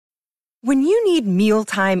When you need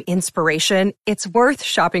mealtime inspiration, it's worth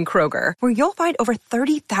shopping Kroger, where you'll find over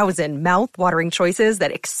 30,000 mouth-watering choices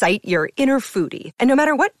that excite your inner foodie. And no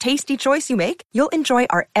matter what tasty choice you make, you'll enjoy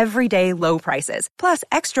our everyday low prices, plus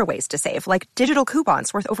extra ways to save, like digital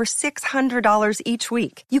coupons worth over $600 each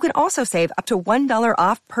week. You can also save up to $1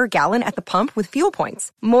 off per gallon at the pump with fuel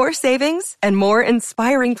points. More savings and more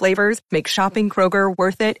inspiring flavors make shopping Kroger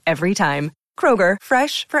worth it every time. Kroger,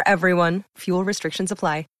 fresh for everyone. Fuel restrictions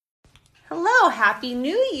apply. Hello, Happy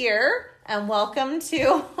New Year, and welcome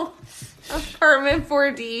to Apartment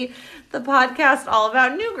 4D, the podcast all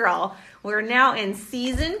about New Girl. We're now in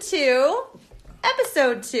Season 2,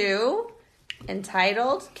 Episode 2,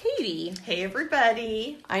 entitled Katie. Hey,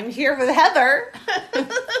 everybody. I'm here with Heather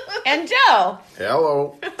and Joe.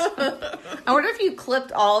 Hello. I wonder if you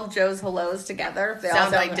clipped all of Joe's hellos together. They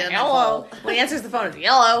Sound all identical. Hello. When he answers the phone, it's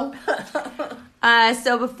yellow.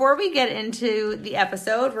 So before we get into the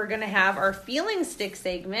episode, we're going to have our feeling stick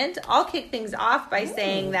segment. I'll kick things off by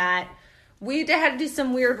saying that we had to do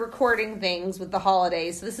some weird recording things with the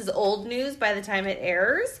holidays. So this is old news by the time it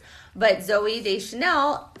airs. But Zoe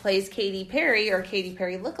Deschanel plays Katy Perry, or Katy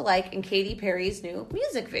Perry lookalike, in Katy Perry's new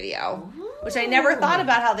music video. Which I never thought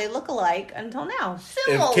about how they look alike until now.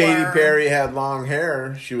 Similar. If Katy Perry had long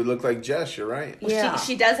hair, she would look like Jess, you're right. Well, Yeah.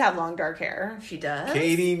 she does have long dark hair. She does?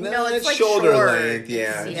 Katy, No, it's like shoulder short. length.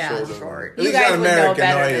 Yeah, Yeah, shoulder short. length. At You least guys on would know American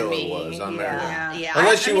better than Idol me. it was. On Yeah. American. Yeah.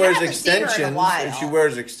 Unless she I mean, I wears haven't seen her in a extensions. while. If she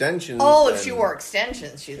wears extensions. Oh, if then she wore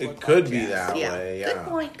extensions, she'd look it could like be Jess. that way, yeah. Good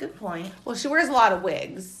point, good point. Well, she wears a lot of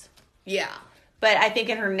wigs. Yeah. But I think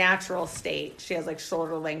in her natural state, she has like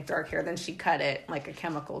shoulder length dark hair. Then she cut it like a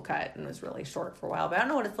chemical cut and was really short for a while. But I don't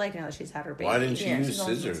know what it's like now that she's had her baby. Why didn't she Yeah, use she's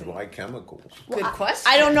always scissors? using- Why chemicals? Good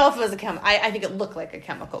question. I don't know if it was a I think it looked like a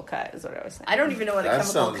chemical cut is what I was saying. I don't even know what a That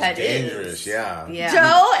chemical sounds cut dangerous, is. yeah. Yeah.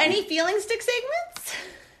 Joe, any feeling stick segments?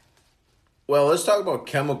 Well, let's talk about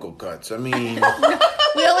chemical cuts. I mean,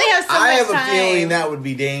 We only have so I much have a time. feeling that would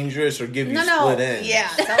be dangerous or give you No. split ends. Yeah,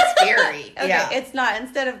 sounds scary. Okay, Yeah. it's not.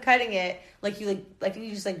 Instead of cutting it, you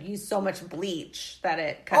just use so much bleach that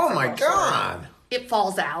it cuts. Oh it my real short. God. It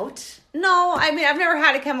falls out. No, I mean I've never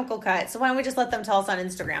had a chemical cut, so why don't we just let them tell us on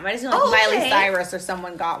Instagram? I just know Oh, Miley okay. Cyrus or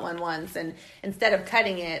someone got one once, and instead of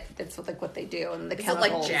cutting it, that's what they do. And the Is it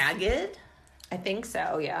chemicals, like jagged? I think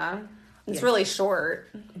so. Yeah, it's Yeah. really short.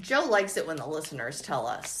 Joe likes it when the listeners tell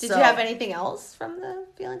us. Did So- you have anything else from the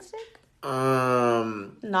feeling stick?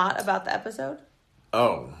 Not about the episode.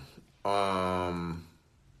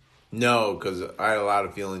 No, because I had a lot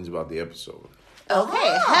of feelings about the episode.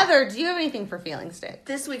 Okay, Heather, do you have anything for feeling stick?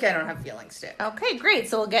 This week I don't have feeling stick. Okay, great.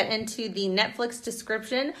 So we'll get into the Netflix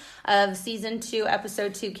description of Season 2,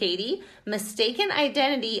 Episode 2, Katie. Mistaken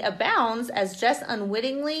identity abounds as Jess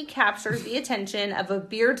unwittingly captures the attention of a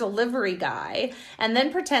beer delivery guy and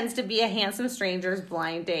then pretends to be a handsome stranger's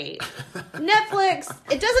blind date. Netflix,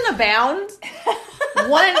 it doesn't abound.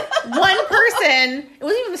 One person, it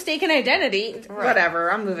wasn't even mistaken identity. Right.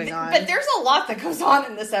 Whatever, I'm moving on. But there's a lot that goes on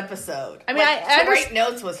in this episode. I mean, to write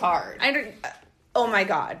notes was hard. Oh my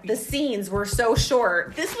God, the scenes were so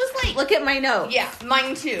short. This was like, Look at my notes. yeah,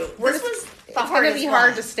 mine too. This was the it's going to hardest be hard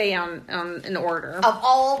one to stay on in order. of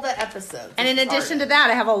all the episodes. And in this is addition to hardest. that,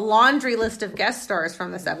 I have a laundry list of guest stars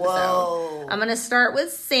from this episode. Whoa. I'm going to start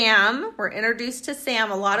with Sam. We're introduced to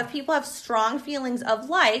Sam. A lot of people have strong feelings of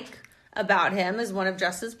about him as one of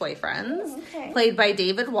Jess's boyfriends. Okay. Played by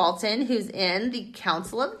David Walton, who's in the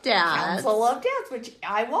Council of Dads. Council of Dads, which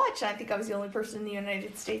I watched. I think I was the only person in the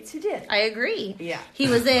United States who did. I agree. Yeah. He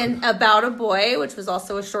was in About a Boy, which was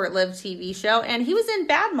also a short-lived TV show. And he was in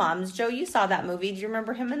Bad Moms. Joe, you saw that movie. Do you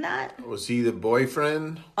remember him in that? Was he the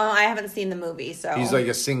boyfriend? I haven't seen the movie, so... He's like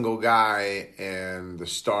a single guy, and the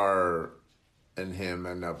star and him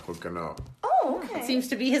end up hooking up. Oh, okay. Seems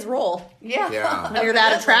to be his role. Yeah. Yeah. When you're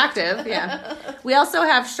that attractive, yeah. We also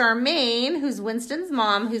have Charmaine, who's Winston's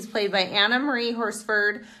mom, who's played by Anna Marie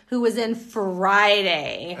Horsford, who was in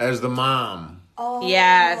Friday. As the mom. Oh.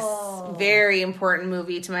 Yes, very important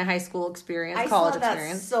movie to my high school experience, I college saw that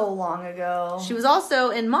experience. so long ago. She was also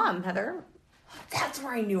in Mom, Heather, That's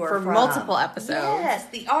where I knew her for from. multiple episodes. Yes,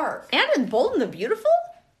 The Ark. And in Bold and the Beautiful?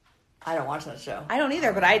 I don't watch that show. I don't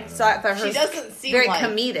either, but I saw it for her. She doesn't seem very like-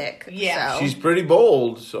 comedic. Yeah. so. She's pretty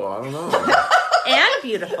bold, so I don't know. and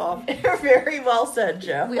beautiful. Very well said,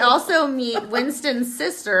 Joe. We also meet Winston's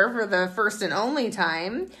sister for the first and only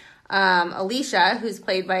time, Alicia, who's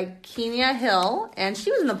played by Kenya Hill, and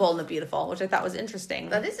she was in The Bold and the Beautiful, which I thought was interesting.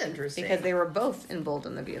 That is interesting. Because they were both in Bold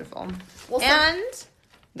and the Beautiful. Well, and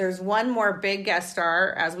there's one more big guest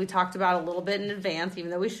star, as we talked about a little bit in advance, even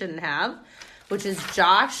though we shouldn't have, which is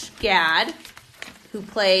Josh Gad, who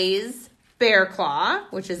plays Bear Claw,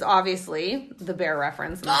 which is obviously the bear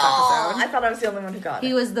reference in this episode. I thought I was the only one who got it.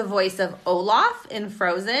 He was the voice of Olaf in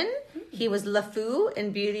Frozen. He was LeFou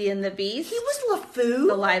in Beauty and the Beast. He was LeFou?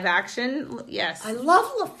 The live action, yes. I love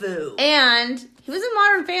LeFou. And he was in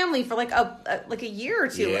Modern Family for like a year or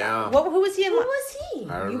two. Yeah. Who was he in? Who was he?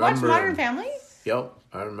 I remember You watched Modern him. Family? Yep,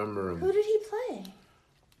 I remember him. Who did he play?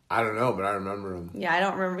 I don't know, but I remember him. Yeah, I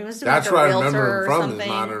don't remember. He must have That's been where like I a remember realtor him or from, something. is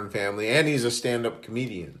Modern Family, and he's a stand-up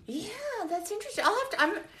comedian. Yeah, that's interesting. I'll have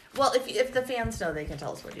to. Well, if the fans know, they can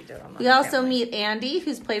tell us what he did on Modern We also Family. meet Andy,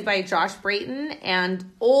 who's played by Josh Brayton, and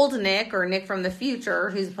old Nick, or Nick from the future,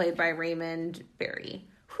 who's played by Raymond Berry.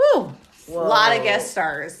 Whew! A lot of guest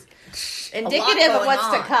stars. Indicative of going what's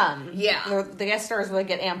to on. come. Yeah. The guest stars will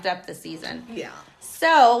get amped up this season. Yeah.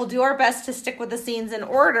 So we'll do our best to stick with the scenes in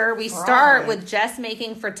order. We start with Jess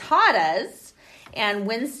making frittatas and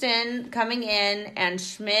Winston coming in, and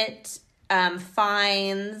Schmidt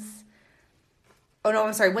finds... Oh, no,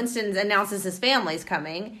 I'm sorry. Winston announces his family's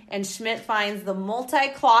coming, and Schmidt finds the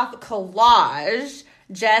multi-cloth collage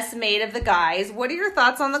Jess made of the guys. What are your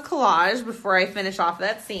thoughts on the collage before I finish off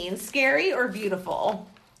that scene? Scary or beautiful?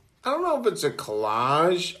 I don't know if it's a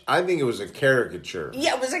collage. I think it was a caricature.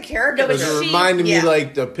 Yeah, it was a character. but Because it she- reminded me yeah.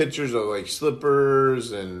 like the pictures of like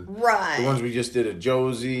slippers and Right. the ones we just did of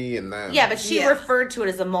Josie and that. Yeah, but she Yeah. referred to it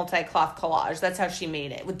as a multi-cloth collage. That's how she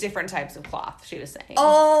made it, with different types of cloth, she was saying.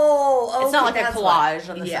 Oh, it's not like a that's collage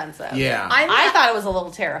why. in the sense of... Yeah. I thought it was a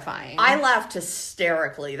little terrifying. I laughed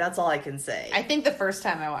hysterically. That's all I can say. I think the first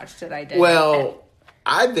time I watched it, I did. Well,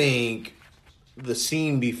 I think the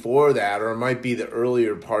scene before that, or it might be the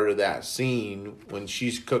earlier part of that scene when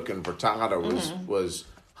she's cooking frittata was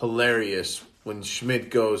hilarious. When Schmidt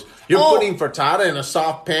goes, "You're putting frittata in a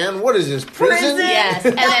soft pan? What is this, prison?" Yes,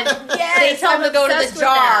 and then they tell him to go to obsessed the with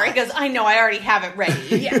jar. that. He goes, I know, I already have it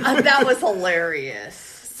ready. Yeah, that was hilarious.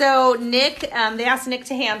 So Nick, they asked Nick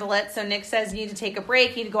to handle it. So Nick says, you need to take a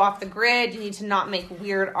break. You need to go off the grid. You need to not make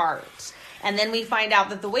weird art. And then we find out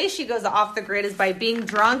that the way she goes off the grid is by being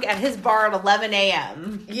drunk at his bar at 11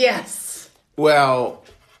 a.m. Yes. Well,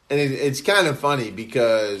 and it's kind of funny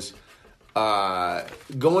because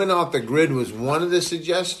going off the grid was one of the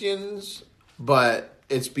suggestions, but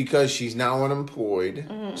it's because she's now unemployed,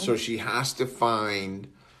 so she has to find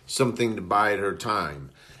something to bide her time.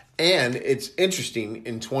 And it's interesting,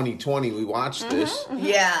 in 2020 we watched this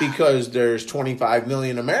Yeah. because there's 25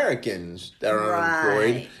 million Americans that are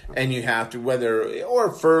unemployed, Right. and you have to, whether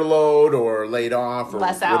or furloughed or laid off or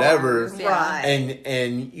Less whatever, hours, yeah. Right.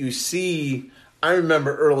 and you see, I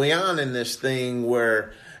remember early on in this thing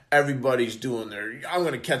where everybody's doing I'm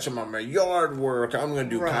going to catch them on my yard work. I'm going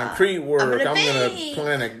to do Right. concrete work. I'm going to bake.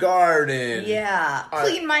 plant a garden. Yeah.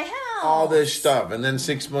 Clean my house. All this stuff. And then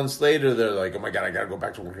 6 months later, they're like, oh my God, I got to go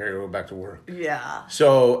back to work. I got to go back to work. Yeah.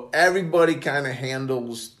 So everybody kind of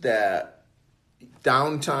handles that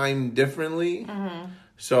downtime differently.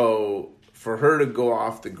 So for her to go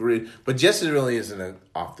off the grid, but Jess really isn't an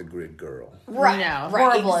off the grid girl. Right. No,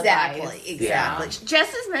 right. horrible Exactly. advice. Exactly.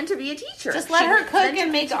 Jess is meant to be a teacher. Just let She her was cook meant to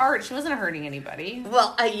and be make art. She wasn't hurting anybody.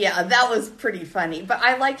 Well, yeah, that was pretty funny. But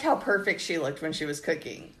I liked how perfect she looked when she was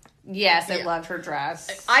cooking. Yes, I Yeah. loved her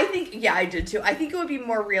dress. I think, yeah, I did too. I think it would be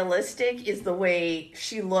more realistic is the way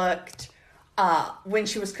she looked when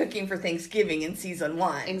she was cooking for Thanksgiving in season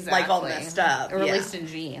 1. Exactly. Like all messed up. Or yeah. at least in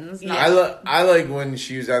jeans. Yeah. I like when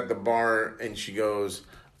she was at the bar and she goes,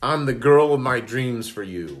 "I'm the girl of my dreams for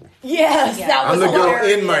you. Yes, Yeah. that I'm was the girl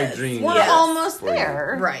hilarious. in my dreams." We're Yes. almost For you.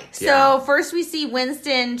 there. Right. So Yeah. first we see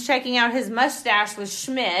Winston checking out his mustache with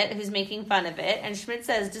Schmidt, who's making fun of it. And Schmidt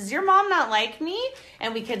says, does your mom not like me?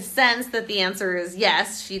 And we could sense that the answer is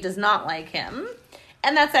yes, she does not like him.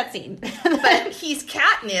 And that's that scene. But he's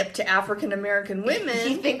catnip to African American women.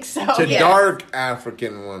 He thinks so. To Yeah. dark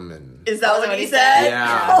African women. Is that Oh, what he said?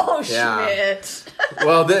 Yeah. Oh, Yeah. Schmidt.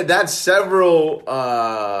 Well, that's several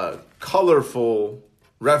colorful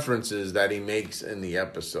references that he makes in the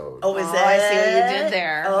episode. Oh, is Oh, it? I see what you did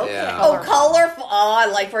there. Okay. Yeah. Oh, colorful. Oh, I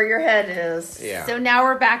like where your head is. Yeah. So now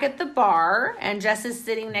we're back at the bar, and Jess is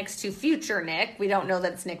sitting next to future Nick. We don't know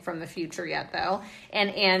that it's Nick from the future yet, though.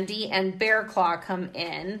 And Andy and Bear Claw come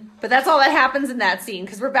in. But that's all that happens in that scene,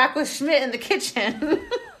 because we're back with Schmidt in the kitchen.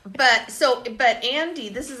 But Andy,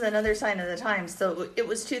 this is another sign of the times. So it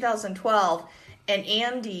was 2012, and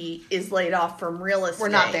Andy is laid off from real estate. We're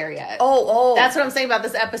not there yet. Oh. That's what I'm saying about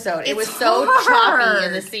this episode. It was so choppy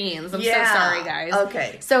in the scenes. I'm so sorry, guys.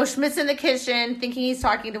 Okay. So Schmidt's in the kitchen thinking he's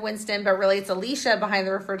talking to Winston, but really it's Alicia behind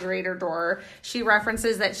the refrigerator door. She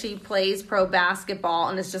references that she plays pro basketball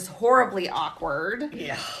and it's just horribly awkward.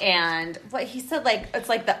 Yeah. And what he said, like, it's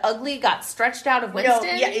like the ugly got stretched out of Winston.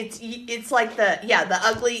 No, yeah, it's like the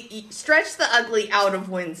ugly, stretch the ugly out of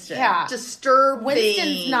Winston. Yeah. Disturbing.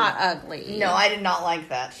 Winston's not ugly. No, I did not like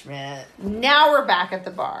that, Schmidt. Now we're back at the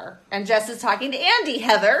bar. And Jess is talking to Andy,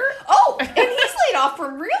 Heather. Oh, and he's laid off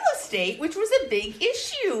from real estate, which was a big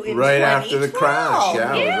issue in right 2012. after the crash.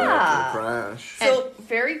 Yeah, Yeah. it was after the crash. So,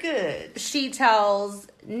 very good. She tells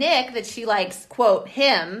Nick that she likes, quote,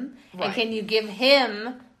 him, and Right. can you give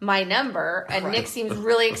him my number? And Right. Nick seems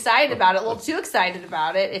really excited about it, a little too excited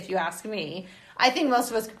about it, if you ask me. I think most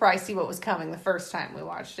of us could probably see what was coming the first time we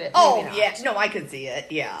watched it. Oh, Maybe not. yeah. No, I could see it.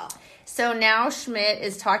 Yeah. So now Schmidt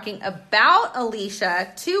is talking about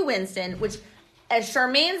Alicia to Winston, which, as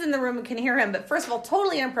Charmaine's in the room and can hear him, but first of all,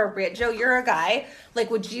 totally inappropriate. Joe, you're a guy. Like,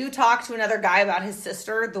 would you talk to another guy about his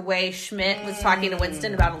sister the way Schmidt was talking to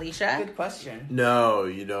Winston about Alicia? Good question. No,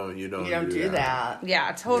 you don't. You don't. You don't do that.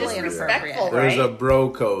 Yeah, totally inappropriate. Disrespectful, There's right? a bro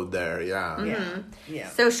code there. Yeah. Yeah.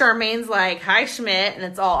 So Charmaine's like, hi, Schmidt, and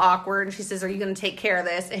it's all awkward. And she says, are you going to take care of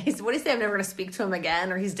this? And he's, what do you say? I'm never going to speak to him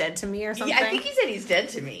again, or he's dead to me or something? Yeah, I think he said he's dead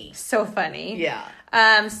to me. So funny.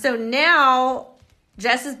 Yeah. So now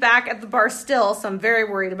Jess is back at the bar still, so I'm very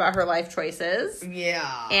worried about her life choices.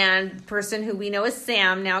 Yeah. And the person who we know as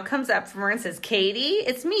Sam now comes up from her and says, Katie,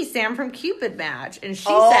 it's me, Sam from Cupid Match. And she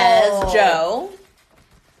says, Joe.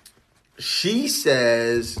 She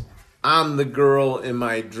says, I'm the girl in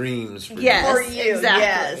my dreams for Yes. For you, exactly.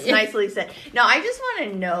 yes. Nicely said. Now, I just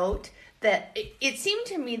want to note that it seemed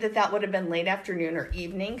to me that would have been late afternoon or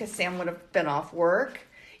evening because Sam would have been off work.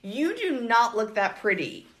 You do not look that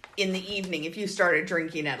pretty in the evening if you started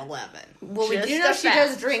drinking at 11. Well, we Just do know a she fact.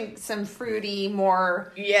 does drink some fruity,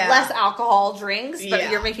 more, Yeah. less alcohol drinks, but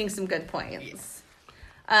Yeah. you're making some good points.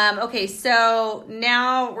 Okay, so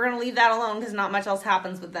now we're going to leave that alone because not much else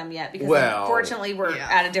happens with them yet because unfortunately we're yeah.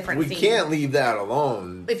 at a different We scene. can't leave that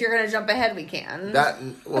alone. If you're going to jump ahead, we can.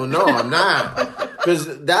 No, I'm not,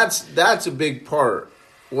 because that's a big part.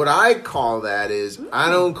 What I call that is I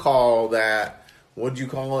don't call that. What'd you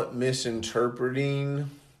call it? Misinterpreting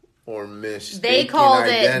or mistaken They called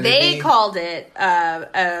identity? it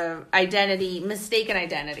identity, mistaken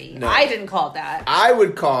identity. No. I didn't call it that. I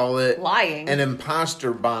would call it Lying. an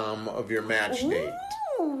imposter bomb of your match date.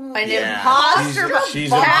 An Yeah. imposter bomb.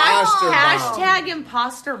 She's imposter bomb. Hashtag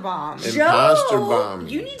imposter bomb. Imposter bomb.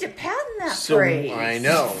 You need to patent that So phrase. I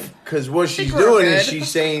know, because what she's we're doing is good. she's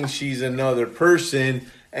saying she's another person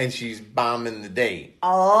and she's bombing the date.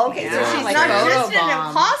 Oh, okay. Yeah. So she's Like not a just an photobomb.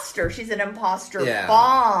 imposter. She's an imposter Yeah.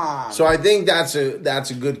 bomb. So I think that's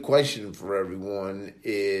a good question for everyone: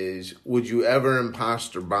 is would you ever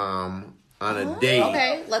imposter bomb on a date?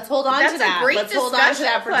 Okay, let's hold on That's to a that. great Let's hold on to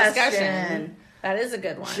that for discussion discussion. question. That is a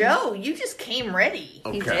good one. Joe, you just came ready.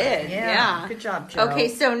 He Okay. did. Yeah. Good job, Joe. Okay,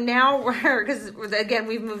 so now we're, because again,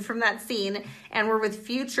 we've moved from that scene and we're with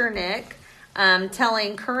future Nick,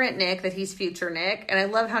 telling current Nick that he's future Nick. And I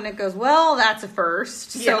love how Nick goes, well, that's a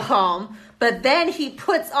first. So Yeah. calm. But then he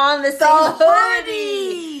puts on the same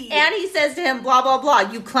hoodie. And he says to him, blah, blah, blah,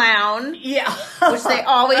 you clown. Yeah. Which they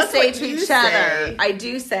always That's say what to you each say. other. I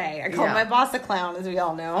do say. I call Yeah. my boss a clown, as we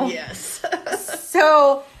all know. Yes.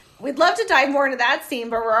 So we'd love to dive more into that scene,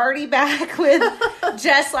 but we're already back with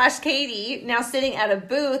Jess/Katie now sitting at a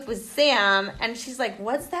booth with Sam, and she's like,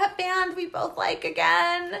 "What's that band we both like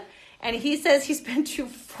again?" And he says he's been to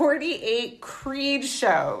 48 Creed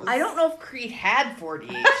shows. I don't know if Creed had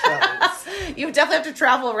 48 shows. You definitely have to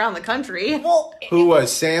travel around the country. Well, Who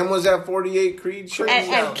was Sam? Was at 48 Creed shows?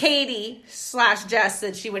 And Katie/Jess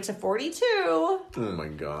said she went to 42 Oh my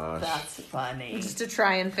gosh! that's funny. just to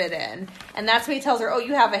try and fit in. And that's when he tells her, "Oh,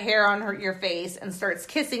 you have a hair on your face," and starts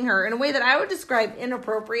kissing her in a way that I would describe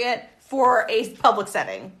inappropriate for a public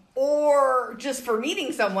setting. Or just for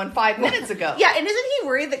meeting someone 5 minutes ago. Yeah, and isn't he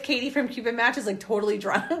worried that Katie from Cupid Match is like totally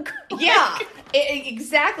drunk? Yeah,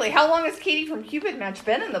 exactly. How long has Katie from Cupid Match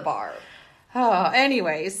been in the bar? Oh,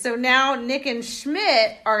 anyways, so now Nick and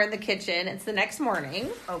Schmidt are in the kitchen. It's the next morning.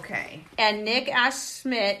 Okay. And Nick asks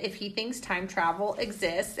Schmidt if he thinks time travel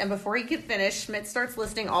exists. And before he could finish, Schmidt starts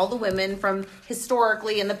listing all the women from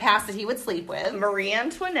historically in the past that he would sleep with. Marie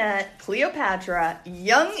Antoinette, Cleopatra,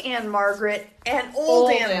 young Anne Margaret, and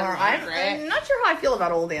old Anne Margaret. I'm not sure how I feel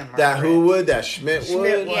about old Anne Margaret. That who would? That Schmidt would?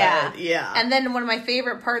 Schmidt would. Yeah. Yeah. And then one of my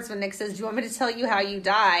favorite parts when Nick says, "Do you want me to tell you how you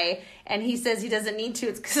die?" And he says he doesn't need to.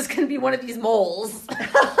 It's because it's going to be one of these moles.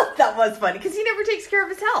 That was funny because he never takes care of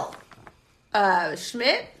his health.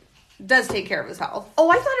 Schmidt does take care of his health. Oh,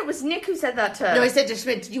 I thought it was Nick who said that to... No, he said to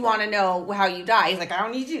Schmidt, do you want to know how you die? He's like, I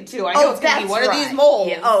don't need you to. I know it's going to be one of these moles.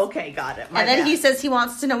 Yeah. Oh, okay, got it. And then he says he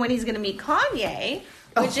wants to know when he's going to meet Kanye,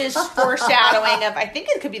 which is foreshadowing of, I think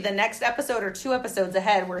it could be the next episode or 2 episodes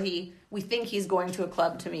ahead where we think he's going to a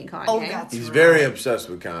club to meet Kanye. Oh, that's He's very obsessed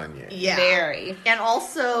with Kanye. Yeah. Very. And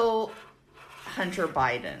also Hunter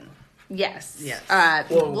Biden. Yes. Yes.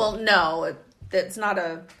 Well, no, it's not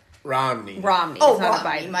a Romney. It's Oh, not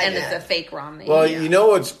Romney, a Biden. my And bad. it's a fake Romney. Well, you know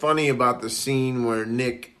what's funny about the scene where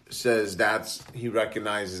Nick says he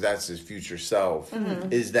recognizes that's his future self,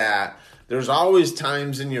 is that there's always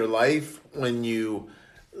times in your life when you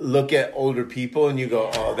look at older people and you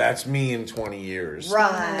go, oh, that's me in 20 years.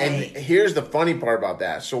 Right. And here's the funny part about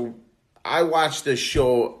that. So I watched this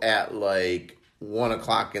show at like 1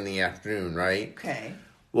 o'clock in the afternoon, right? Okay.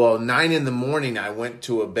 Well, 9 in the morning, I went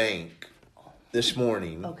to a bank this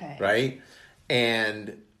morning. Okay. Right?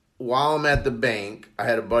 And while I'm at the bank, I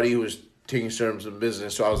had a buddy who was taking care of some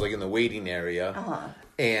business, so I was like in the waiting area. Uh-huh.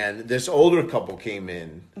 And this older couple came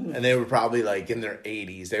in, and they were probably like in their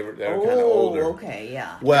 80s. They were kind of older. Okay,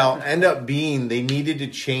 yeah. Well, end up being they needed to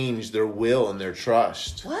change their will and their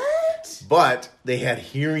trust. What? But they had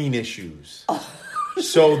hearing issues.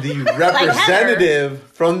 So the representative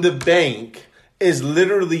from the bank is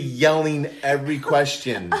literally yelling every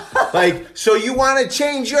question. Like, so you want to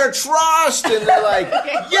change your trust? And they're like,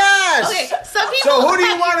 yes! Okay, some people So who do you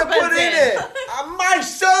have want to put earbuds in in. it? My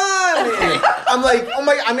son! And I'm like, oh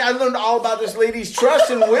my, I mean, I learned all about this lady's trust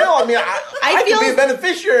and will. I mean, I could be a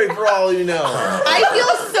beneficiary for all you know. I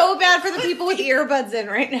feel so bad for the people with earbuds in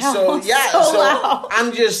right now. So, It's yeah, so so loud.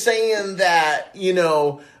 I'm just saying that,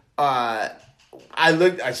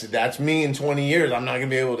 I said, that's me in 20 years. I'm not going to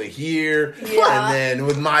be able to hear. Yeah. And then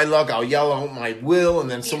with my luck, I'll yell out my will. And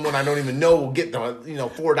then someone I don't even know will get the,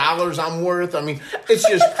 $4 I'm worth. I mean, it's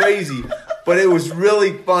just crazy. But it was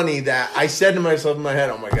really funny that I said to myself in my head,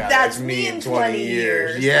 oh my God, that's me in 20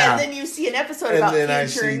 years. Yeah. And then you see an episode And about then I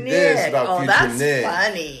future see Nick. this about future that's Nick.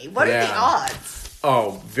 funny. What are the Yeah. odds?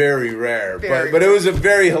 Oh, very rare. Very but it was a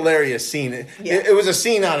very hilarious scene. Yeah. It was a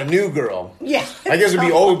scene out of New Girl. Yeah. I guess it'd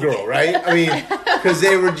be Old Girl, right? I mean, because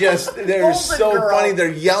they were Older so girl. funny.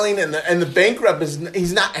 They're yelling, and the bank rep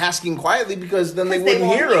he's not asking quietly because then they wouldn't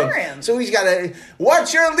won't hear hear him. him. So he's got to,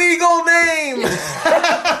 what's your legal name?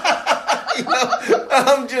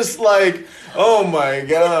 I'm just like, oh my They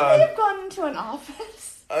God. have gone into an office.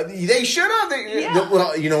 They should have. Yeah.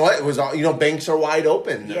 Well, you know what? It was all. Banks are wide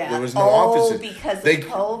open. Yeah. There was no Oh, offices because of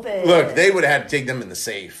COVID. Look, they would have had to take them in the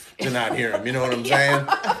safe to not hear them. You know what I'm saying?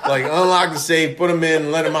 Like unlock the safe, put them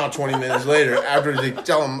in, let them out 20 minutes later after they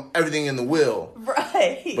tell them everything in the will.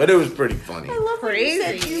 Right. But it was pretty funny. I love that you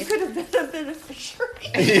said Crazy. you could have been a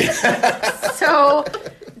beneficiary. So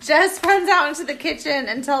Jess runs out into the kitchen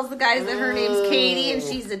and tells the guys that her name's Katie and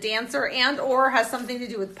she's a dancer and or has something to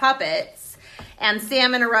do with puppets. And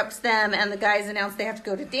Sam interrupts them, and the guys announce they have to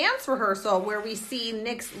go to dance rehearsal, where we see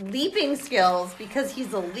Nick's leaping skills because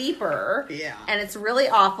he's a leaper. Yeah. And it's really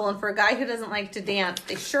awful. And for a guy who doesn't like to dance,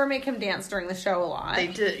 they sure make him dance during the show a lot. He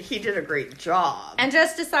did a great job. And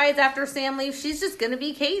Jess decides after Sam leaves, she's just going to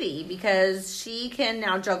be Katie because she can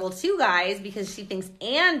now juggle 2 guys because she thinks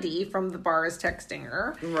Andy from the bar is texting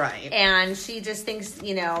her. Right. And she just thinks,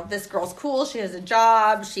 this girl's cool. She has a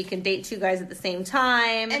job. She can date 2 guys at the same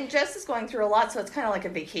time. And Jess is going through a lot, so it's kind of like a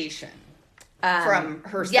vacation from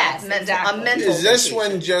her yes, stuff. exactly. A mental Is this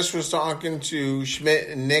vacation. when Jess was talking to Schmidt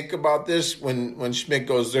and Nick about this? When Schmidt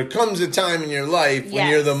goes, there comes a time in your life when Yes.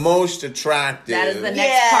 you're the most attractive. That is the next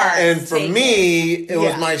Yes. part. And for Take me, it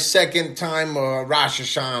was Yeah. my second time Rosh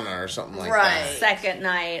Hashanah or something like Right. it. Second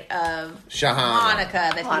night of Shahana. Hanukkah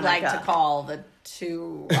that he liked to Hanukkah. call the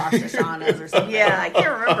 2 Rosh Hashanahs or something. Yeah, I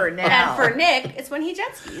can't remember now. And for Nick, it's when he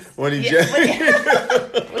jet skis. When he Yeah,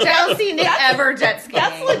 Which I don't see Nick ever jet skiing.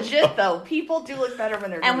 that's legit, though. People do look better when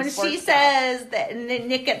they're And doing when sports she stuff. says that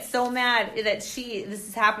Nick gets so mad that this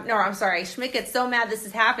is happening, no, I'm sorry, Schmidt gets so mad this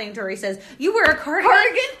is happening to her, he says, you wear a cardigan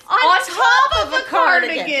on top of a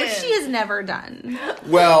cardigan, which she has never done.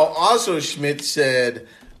 Well, also Schmidt said,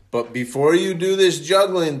 but before you do this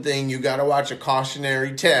juggling thing, you got to watch a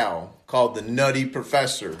cautionary tale called The Nutty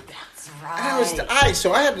Professor. That's And right.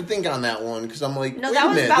 so I had to think on that one because I'm like, No, wait that a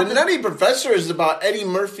was minute. about The Nutty Professor is about Eddie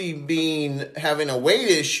Murphy having a weight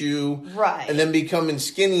issue, Right. and then becoming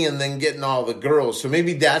skinny and then getting all the girls. So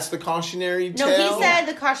maybe that's the cautionary No, tale. he said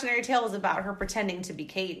the cautionary tale was about her pretending to be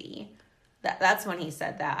Katie. That's when he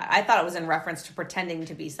said that. I thought it was in reference to pretending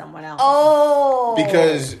to be someone else. Oh.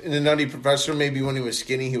 Because in the Nutty Professor, maybe when he was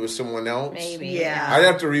skinny, he was someone else. Maybe. Yeah. I'd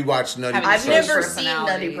have to rewatch Nutty I've Professor. never seen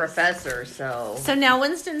Nutty Professor, so. So now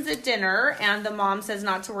Winston's at dinner, and the mom says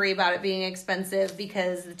not to worry about it being expensive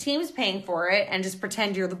because the team's paying for it, and just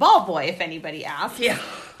pretend you're the ball boy if anybody asks. Yeah.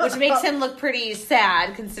 Which makes him look pretty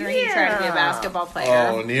sad, considering he tried to be a basketball player.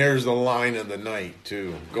 Oh, and here's the line of the night,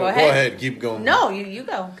 too. Go ahead. Keep going. No, you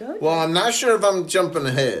go. Well, I'm not sure if I'm jumping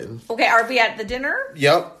ahead. Okay, are we at the dinner?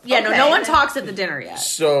 Yep. Yeah, Okay. no one talks at the dinner yet.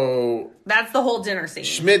 So That's the whole dinner scene.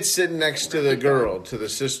 Schmidt's sitting next to the girl, to the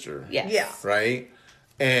sister. Yes. Yeah. Right?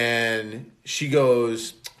 And she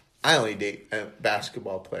goes, I only date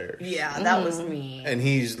basketball players. Yeah, that was me. And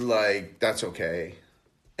he's like, that's okay.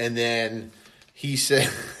 And then he said,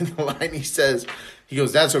 the line he says, he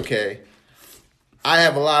goes, that's okay. I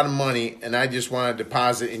have a lot of money, and I just want to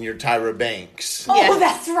deposit in your Tyra Banks. Oh, Yes.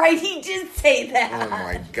 that's right. He did say that. Oh,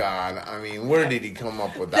 my God. I mean, where did he come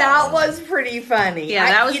up with that? That one? was pretty funny. Yeah,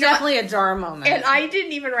 that was you know what? definitely a jar moment. And I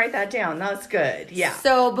didn't even write that down. That's good. Yeah.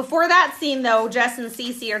 So before that scene, though, Jess and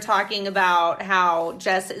Cece are talking about how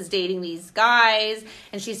Jess is dating these guys,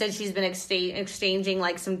 and she said she's been exchanging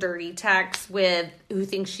like some dirty texts with who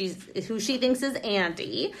she thinks is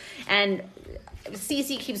Andy, and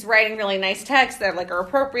Cece keeps writing really nice texts that like are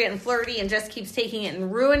appropriate and flirty, and Jess keeps taking it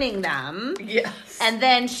and ruining them. Yes. And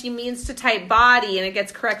then she means to type body, and it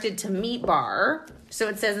gets corrected to meat bar. So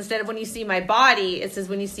it says, instead of when you see my body, it says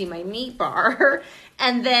when you see my meat bar.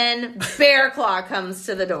 And then Bear Claw comes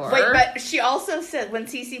to the door. Wait, but she also said when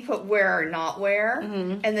Cece put where or not where,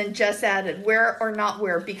 and then just added where or not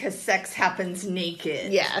where because sex happens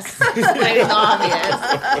naked. Yes. It's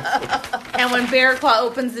obvious. And when Bear Claw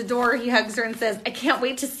opens the door, he hugs her and says, I can't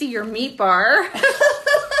wait to see your meat bar.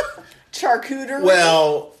 Charcuterie.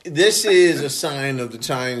 Well, this is a sign of the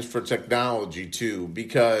times for technology, too,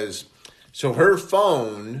 because so her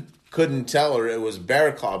phone couldn't tell her it was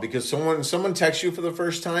Bear Claw because someone texts you for the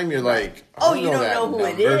first time, you're like, Oh, you don't know who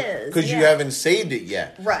it is. because you haven't saved it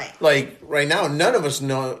yet. Right. Like right now, none of us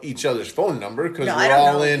know each other's phone number because No, I we're don't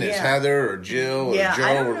all know. in as Yeah. Heather or Jill or yeah, Joe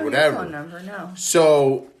I don't or know whatever. your phone number, no.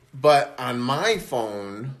 So, but on my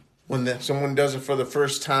phone, when someone does it for the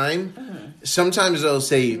first time, sometimes they'll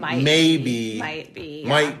say Might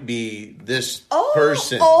might be this Oh,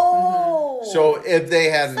 person. Oh. So if they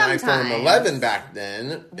had an iPhone Sometimes. 11 back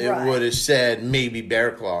then, it Right. would have said maybe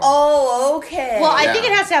Bear Claw. Oh, okay. Well, I Yeah. think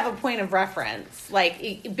it has to have a point of reference.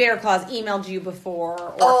 Like, Bear Claw's emailed you before.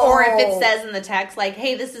 Or if it says in the text, like,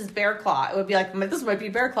 hey, this is Bear Claw, it would be like, this might be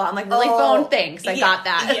Bear Claw. I'm like, really, phone? Thanks. I got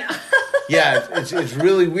that. Yeah. Yeah, it's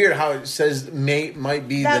really weird how it says might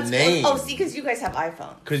be That's the name. Oh, see, because you guys have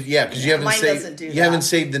iPhone. Because you haven't Mine saved doesn't do you that. haven't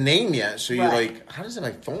saved the name yet, so you're Right. like, how does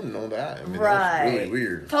my phone know that? I mean, Right. that's really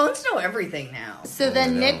weird. Phones know everything now. So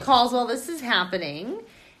then I Nick know. calls while this is happening.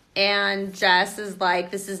 And Jess is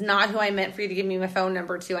like, this is not who I meant for you to give me my phone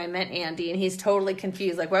number to. I meant Andy. And he's totally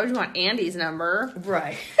confused. Like, why would you want Andy's number?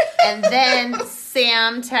 Right. And then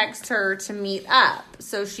Sam texts her to meet up.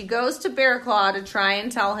 So she goes to Bear Claw to try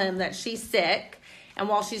and tell him that she's sick. And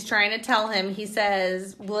while she's trying to tell him, he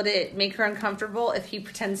says, would it make her uncomfortable if he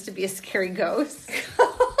pretends to be a scary ghost?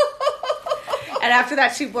 And after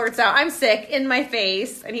that, she blurts out, I'm sick, in my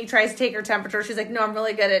face. And he tries to take her temperature. She's like, no, I'm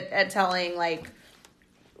really good at telling, like,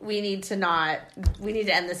 we need to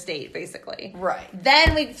end this date, basically. Right.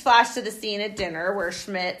 Then we flash to the scene at dinner where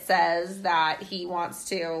Schmidt says that he wants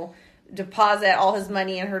to deposit all his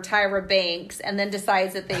money in her Tyra Banks and then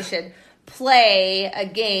decides that they should play a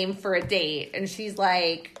game for a date. And she's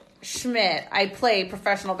like, Schmidt, I play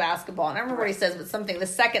professional basketball. And I remember what he says, but the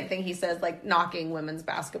second thing he says, like knocking women's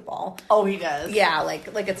basketball. Oh, he does. Yeah, like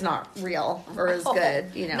it's not real or as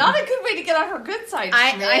good, you know. Not a good way to get on her good side,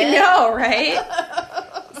 Schmidt. I know,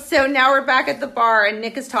 right? So now we're back at the bar, and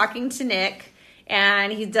Nick is talking to Nick,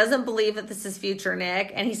 and he doesn't believe that this is future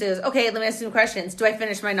Nick. And he says, okay, let me ask you some questions. Do I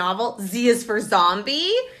finish my novel? Z is for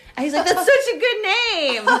zombie? And he's like, that's such a good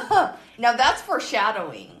name. Now that's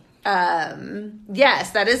foreshadowing.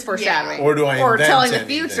 Yes, that is foreshadowing. Or do I Or invent telling the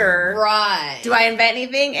anything? future. Right. Do I invent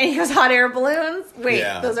anything? And he goes, hot air balloons? Wait,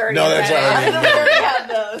 Yeah. those are already No, that's invented. already I already had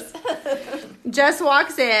those. Jess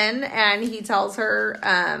walks in and he tells her,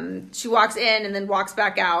 she walks in and then walks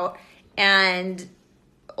back out, and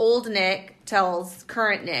old Nick tells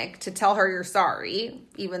current Nick to tell her you're sorry,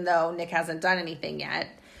 even though Nick hasn't done anything yet.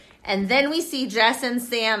 And then we see Jess and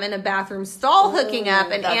Sam in a bathroom stall hooking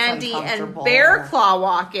up, and that's Andy and uncomfortable. Bear Claw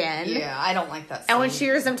walk in. Yeah, I don't like that. And when she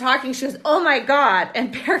hears them talking, she goes, oh my God.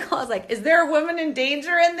 And Bear Claw's like, is there a woman in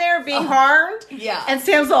danger in there being harmed? yeah. And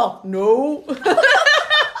Sam's all, no.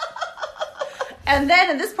 And then,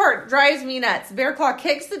 and this part drives me nuts, Bear Claw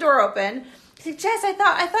kicks the door open. He's like, Jess,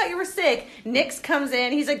 I thought you were sick. Nix comes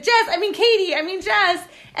in. He's like, Jess, Jess.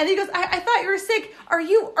 And he goes, I thought you were sick. Are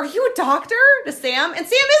you a doctor? To Sam. And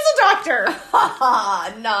Sam is a doctor.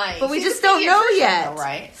 Nice. But we just don't know yet. Though,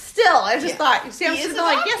 right? Still, I just thought, Sam's just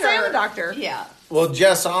like, yes, I am a doctor. Yeah. Well,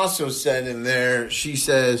 Jess also said in there, she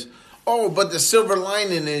says, oh, but the silver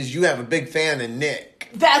lining is you have a big fan of Nick.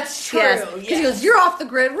 That's true. Yes. He goes, you're off the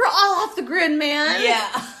grid. We're all off the grid, man.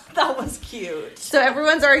 Yeah. That was cute. So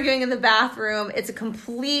everyone's arguing in the bathroom. It's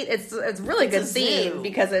a really good scene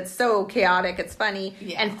because it's so chaotic. It's funny.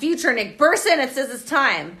 Yeah. And future Nick bursts in and says it's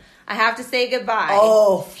time. I have to say goodbye.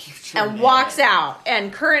 Oh, future and Nick. Walks out.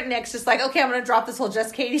 And current Nick's just like, okay, I'm going to drop this whole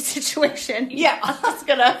Just Katie situation. Yeah. I'm just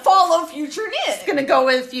going to follow future Nick. Just going to go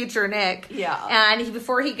with future Nick. Yeah. And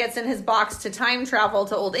before he gets in his box to time travel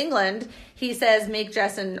to Old England, he says, make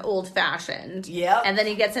Jess an old-fashioned. Yep. And then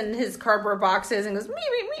he gets in his cardboard boxes and goes, meep.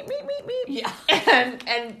 Yeah.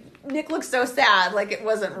 And Nick looks so sad, like it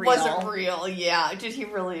wasn't real. Yeah. Did he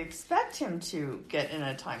really expect him to get in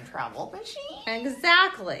a time travel machine?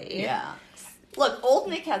 Exactly. Yeah. Look, old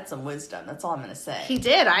Nick had some wisdom. That's all I'm going to say. He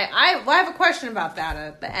did. I have a question about that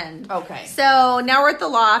at the end. Okay. So now we're at the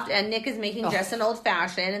loft, and Nick is making Jess an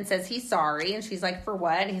old-fashioned and says he's sorry. And she's like, for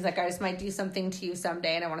what? And he's like, I just might do something to you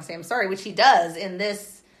someday, and I want to say I'm sorry, which he does in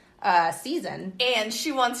this season. And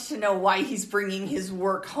she wants to know why he's bringing his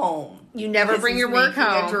work home. You never bring your work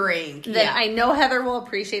home. A drink. Then I know Heather will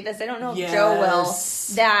appreciate this. I don't know if Joe will.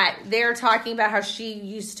 That they're talking about how she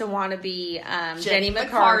used to want to be Jenny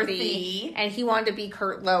McCarthy, and he wanted to be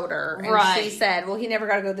Kurt Loder. And she said, "Well, he never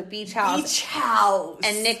got to go to the beach house."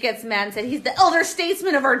 And Nick gets mad and said, "He's the elder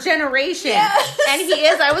statesman of our generation." Yes. And he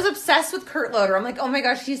is. I was obsessed with Kurt Loder. I'm like, oh my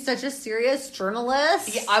gosh, he's such a serious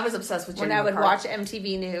journalist. Yeah, I was obsessed with Jenny McCarthy. When I would watch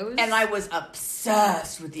MTV News, and I was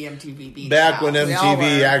obsessed with the MTV beach back house. when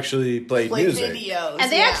MTV actually played music. Videos,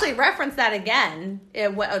 and they actually reference that again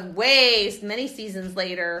many seasons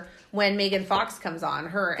later when Megan Fox comes on.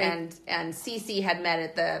 Her and Cece had met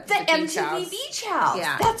at the MTV Beach House.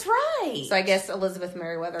 Yeah, that's right. So I guess Elizabeth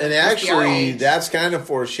Merriweather. And actually, that's kind of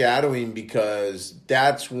foreshadowing because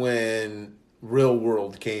that's when Real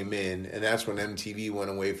World came in, and that's when MTV went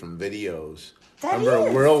away from videos.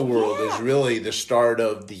 Real World is really the start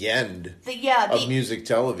of the end of music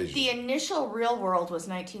television. The initial Real World was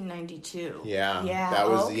 1992. Yeah. That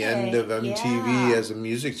was the end of MTV as a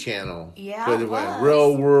music channel. Yeah, but it went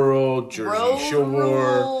Real World, Jersey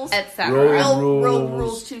Shore, etc. Road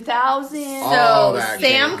Rules 2000. So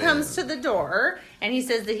Sam comes to the door and he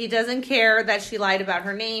says that he doesn't care that she lied about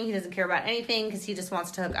her name. He doesn't care about anything because he just wants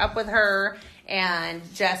to hook up with her. And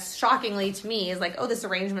Jess, shockingly to me, is like, oh, this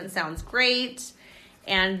arrangement sounds great.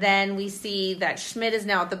 And then we see that Schmidt is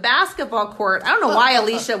now at the basketball court. I don't know why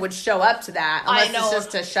Alicia would show up to that unless it's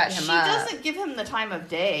just to shut him up. She doesn't give him the time of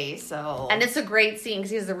day, so... And it's a great scene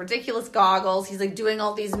because he has the ridiculous goggles. He's like doing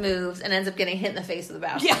all these moves and ends up getting hit in the face with the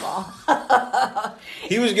basketball. Yeah.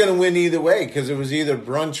 He was going to win either way because it was either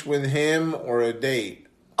brunch with him or a date.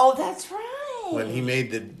 Oh, that's right. When he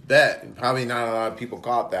made the bet. Probably not a lot of people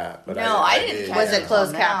caught that. But no, I didn't. Was it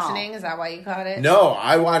closed captioning? Is that why you caught it? No,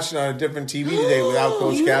 I watched it on a different TV today without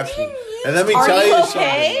closed captioning. And let me tell you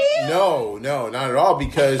something. No, not at all.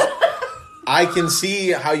 Because I can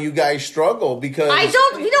see how you guys struggle. Because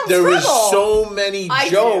we don't there struggle. is so many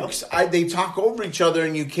jokes. They talk over each other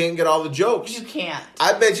and you can't get all the jokes. You can't.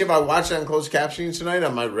 I bet you if I watched it on closed captioning tonight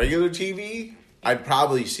on my regular TV... I'd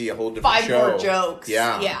probably see a whole different show. 5 more jokes.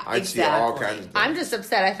 Yeah, I'd see all kinds of things. I'm just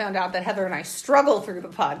upset I found out that Heather and I struggle through the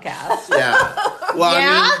podcast. Yeah. Well,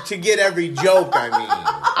 I mean, to get every joke, I mean.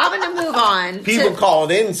 I'm going to move on. People call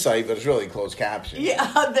it insight, but it's really closed captioning.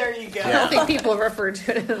 Yeah, there you go. I don't think people refer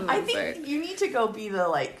to it as insight. I think you need to go be the,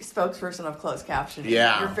 spokesperson of closed captioning.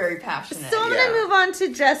 Yeah. You're very passionate. So I'm going to move on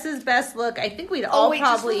to Jess's best look. I think we'd all probably...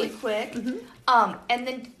 just really quick. Mm-hmm. And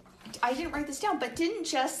then... I didn't write this down, but didn't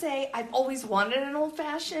Jess say, I've always wanted an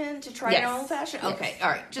old-fashioned, to try an old-fashioned? Yes. Okay, all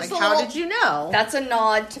right. Just how did you know? That's a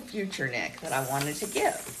nod to future Nick that I wanted to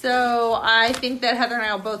give. So I think that Heather and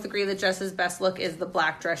I will both agree that Jess's best look is the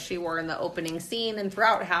black dress she wore in the opening scene and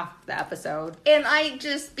throughout half the episode. And I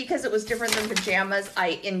just, because it was different than pajamas,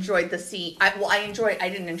 I enjoyed the scene. I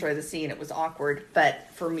didn't enjoy the scene. It was awkward,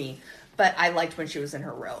 for me. But I liked when she was in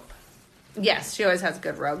her robe. Yes, she always has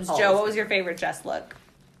good robes. Joe, what was your favorite Jess look?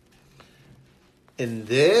 In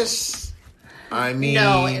this, I mean...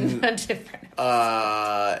 No, in a different...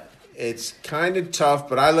 it's kind of tough,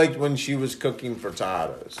 but I liked when she was cooking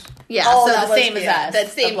frittatas. Yeah, Oh, so that the was same good. as us. That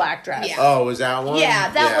same- the black dress. yeah. Oh, was that one? Yeah,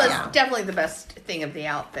 that was definitely the best thing of the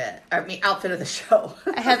outfit. I mean, outfit of the show.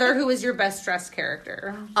 Heather, who was your best dressed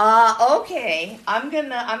character? Okay. I'm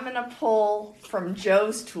gonna pull from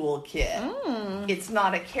Joe's toolkit. It's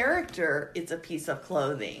not a character, it's a piece of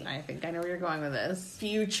clothing. I think I know where you're going with this.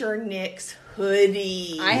 Future Nick's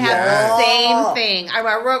hoodie. I have the same thing. I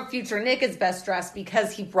wrote Future Nick as best dressed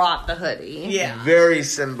because he brought the hoodie. Yeah. Very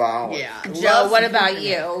symbolic. Yeah. Joe, Love what Future about Nick.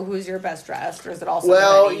 you? Who's your best dressed, or is it also?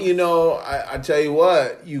 Well, the hoodie? you know, I tell you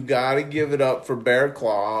what, you got to give it up for Bear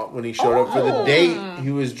Claw. When he showed up for the date,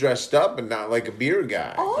 he was dressed up and not like a beer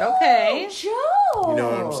guy. Oh, Okay. Joe. You know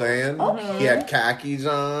what I'm saying? Okay. He had khakis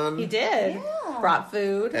on. He did. Yeah. Brought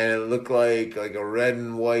food. And it looked like a red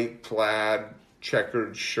and white plaid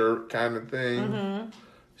checkered shirt kind of thing. Mm-hmm.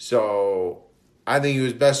 So I think he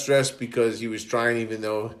was best dressed because he was trying, even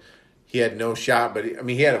though he had no shot. But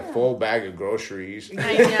he had a full bag of groceries. I know.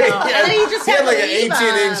 And then he just He had like an to leave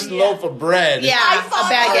 18-inch them. loaf of bread. Yeah, I a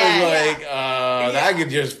thought I baguette. was like, that could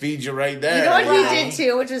just feed you right there. You know what Right. he did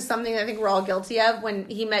too, which is something I think we're all guilty of. When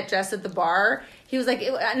he met Jess at the bar, he was like,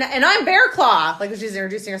 and I'm Bear Claw, like when she's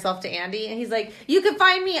introducing herself to Andy, and he's like, you can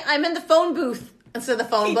find me, I'm in the phone booth instead of the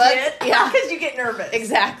phone He book. did? Yeah, Because you get nervous.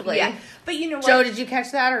 exactly. Yeah. But you know what? Joe, did you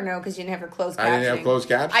catch that or no? Because you didn't have your closed captioning. I didn't have closed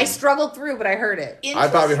captioning. I struggled through, but I heard it. I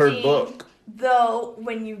probably heard Interesting, book. Though,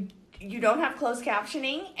 when you don't have closed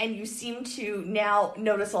captioning, and you seem to now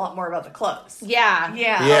notice a lot more about the clothes. Yeah.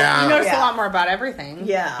 Yeah. Yeah. You notice Yeah. a lot more about everything.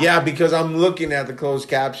 Yeah. Yeah, because I'm looking at the closed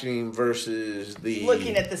captioning versus the...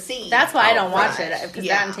 Looking at the scene. That's why I don't Right. watch it, because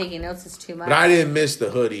Yeah. that and taking notes is too much. But I didn't miss the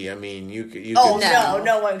hoodie. I mean, you could... Oh, No.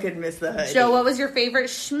 no one could miss the hoodie. Joe, what was your favorite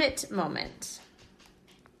Schmidt moment?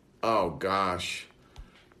 Oh, gosh.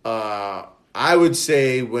 I would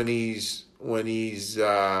say when he's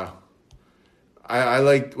I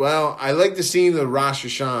like the scene of Rosh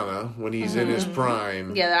Hashanah when he's in his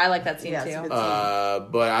prime. Yeah, I like that scene Yeah, it's a too.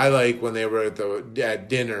 good But I like when they were at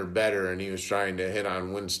dinner better, and he was trying to hit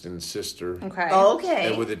on Winston's sister. Okay. Okay.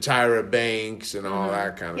 And with the Tyra Banks and all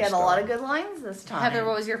that kind of He had stuff. a lot of good lines this time. Heather,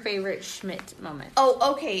 what was your favorite Schmidt moment?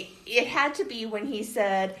 Oh, okay. It had to be when he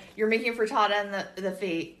said, "You're making frittata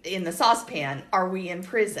in the saucepan. Are we in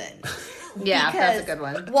prison?" Yeah, that's a good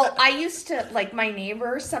one. Well, I used to, like, my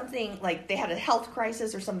neighbor, something, like, they had a health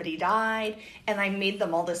crisis or somebody died, and I made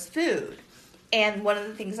them all this food. And one of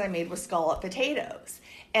the things I made was scallop potatoes.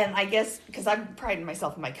 And I guess, because I prided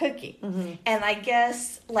myself in my cooking. Mm-hmm. And I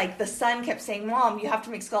guess, like, the son kept saying, "Mom, you have to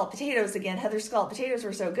make scallop potatoes again. Heather's scallop potatoes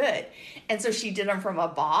were so good." And so she did them from a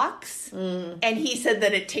box. And he said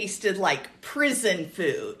that it tasted like prison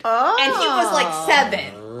food. Oh. And he was like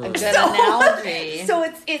 7. A good analogy. So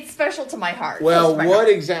it's special to my heart. Well, Close to my what heart.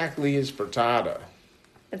 exactly is frittata?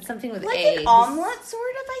 It's something with Like eggs. an omelet,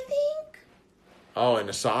 sort of, I think. Oh, in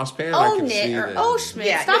a saucepan? I Oh, can see Nick, or that. Schmidt.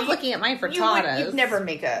 Yeah, Stop you- looking at my frittatas. You'd never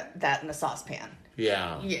make that in a saucepan.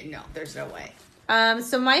 Yeah. Yeah, no, there's no way.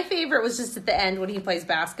 So my favorite was just at the end when he plays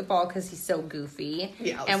basketball because he's so goofy.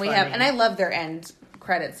 Yeah, it was and we funny. have, and I love their end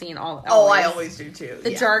credit scene. Oh, I always do too.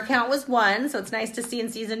 The jar count was 1, so it's nice to see in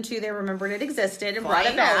season 2 they remembered it existed and brought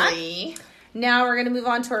it back. Finally. Now we're going to move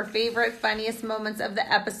on to our favorite, funniest moments of the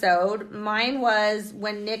episode. Mine was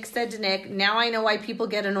when Nick said to Nick, "Now I know why people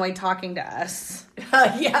get annoyed talking to us."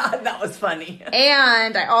 Yeah, that was funny.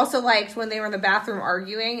 And I also liked when they were in the bathroom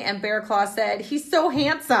arguing and Bear Claw said, "He's so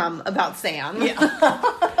handsome," about Sam.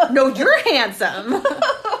 Yeah. No, you're handsome.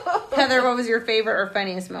 Heather, what was your favorite or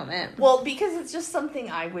funniest moment? Well, because it's just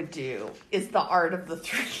something I would do, is the art of the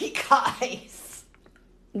 3 guys.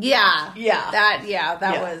 Yeah. Yeah. That Yeah.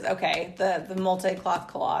 was okay. The multi-cloth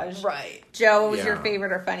collage. Right. Joe, what was your Yeah.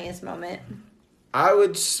 favorite or funniest moment? I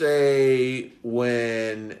would say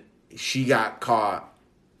when she got caught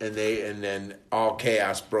and then all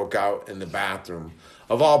chaos broke out in the bathroom.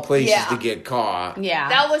 Of all places Yeah. to get caught. Yeah.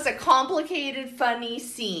 That was a complicated, funny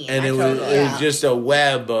scene. And I it totally- was just a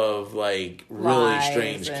web of like really Lies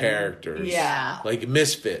strange and- characters. Yeah. Like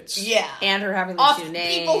misfits. Yeah. and her having the Off 2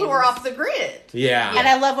 names. people who are off the grid. Yeah. And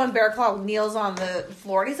I love when Bear Claw kneels on the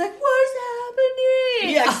floor and he's like, "What's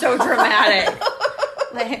happening?" Yeah. Like so dramatic.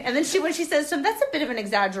 And then when she says to him, "That's a bit of an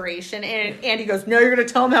exaggeration," and Andy goes, "No, you're going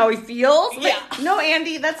to tell him how he feels?" Like, Yeah. no,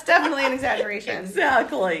 Andy, that's definitely an exaggeration.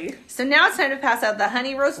 Exactly. So now it's time to pass out the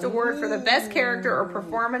Honey Roast Award for the best character or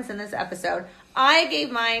performance in this episode. I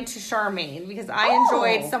gave mine to Charmaine because I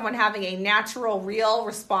enjoyed someone having a natural, real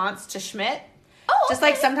response to Schmidt. Oh, Just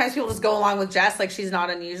like sometimes people just go along with Jess, like she's not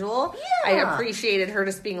unusual. Yeah. I appreciated her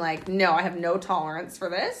just being like, "No, I have no tolerance for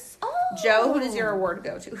this." Oh. Joe, who does your award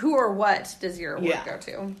go to? Who or what does your award Yeah. go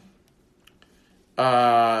to?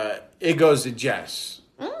 it goes to Jess.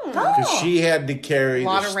 Because she had to carry the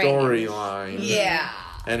storyline. Yeah.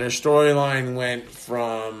 And her storyline went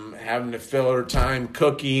from having to fill her time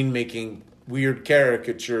cooking, making weird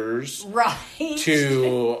caricatures, right,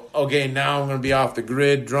 to, okay, now I'm going to be off the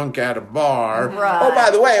grid, drunk at a bar. Right. Oh, by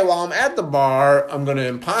the way, while I'm at the bar, I'm going to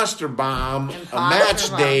imposter bomb a match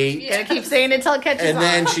date. You got to keep saying it until it catches on. And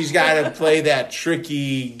then she's got to play that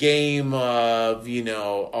tricky game of,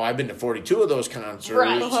 I've been to 42 of those concerts.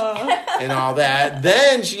 Right. And all that.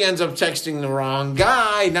 Then she ends up texting the wrong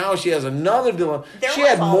guy. Now she has another dilemma. She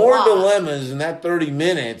had more dilemmas in that 30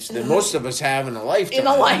 minutes than most of us have in a lifetime. In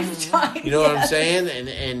a lifetime. You know what I'm saying?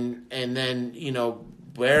 And then,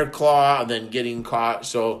 Bear Claw, then getting caught.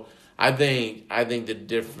 So I think the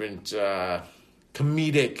different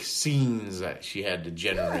comedic scenes that she had to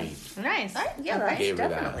generate. Nice. Yeah, that's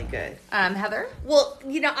definitely good. Heather? Well,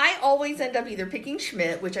 I always end up either picking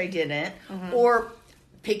Schmidt, which I didn't, or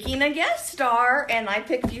picking a guest star, and I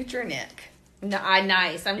picked Future Nick. No,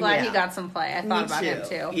 nice. I'm glad he got some play. I thought about him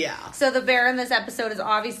too. Yeah. So the bear in this episode is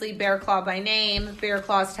obviously Bear Claw by name, Bear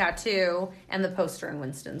Claw's tattoo, and the poster in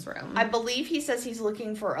Winston's room. I believe he says he's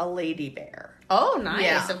looking for a lady bear. Oh, nice.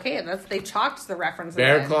 Yeah. Okay, they chalked the reference.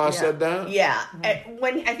 Bear Claw said that? Yeah.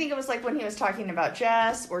 When I think it was like when he was talking about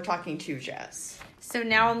Jess or talking to Jess. So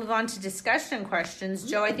now we'll move on to discussion questions.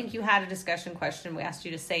 Joe, I think you had a discussion question. We asked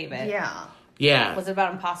you to save it. Yeah. Yeah. Was it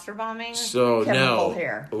about imposter bombing? So Full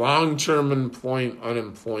hair. long-term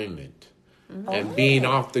unemployment and being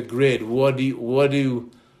off the grid. What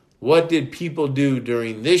did people do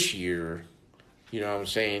during this year? You know what I'm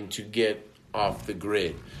saying, to get off the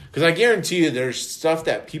grid? Because I guarantee you, there's stuff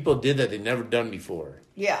that people did that they've never done before.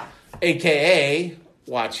 Yeah. AKA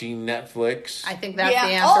watching Netflix. I think that's the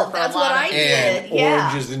answer for that's a lot what I of did.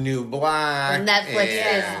 Orange is the New Black. Netflix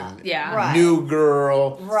and is Right. New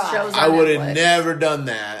Girl. Right. Shows on I would have Netflix. never done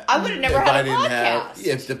that. I would have never had a podcast.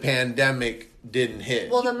 If the pandemic didn't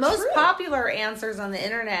hit. Well, the most popular answers on the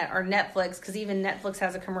internet are Netflix, because even Netflix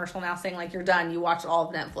has a commercial now saying, like, you're done, you watch all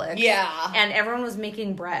of Netflix. Yeah. And everyone was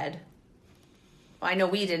making bread. Well, I know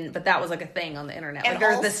we didn't, but that was like a thing on the internet. And Like,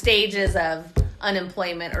 there's also- the stages of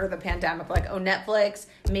unemployment or the pandemic. Like, Netflix,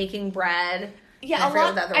 making bread. Yeah, I forget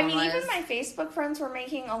what the other one even was. my Facebook friends were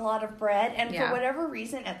making a lot of bread, and for whatever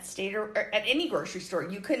reason, at State or at any grocery store,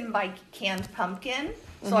 you couldn't buy canned pumpkin.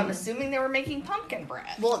 So I'm assuming they were making pumpkin bread.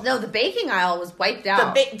 Well, no, the baking aisle was wiped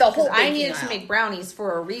out. The whole I baking needed aisle. to make brownies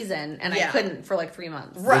for a reason, and I couldn't for like 3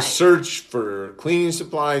 months. the search for cleaning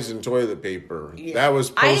supplies and toilet paper. That was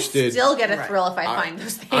posted. I still get a thrill if I find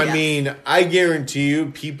those things. I mean, I guarantee you,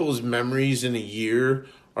 people's memories in a year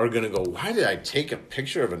are going to go, why did I take a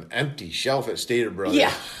picture of an empty shelf at Stater Brothers?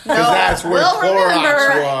 Yeah. Because that's where We'll Clorox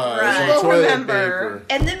remember. was. Right. or We'll toilet remember. paper.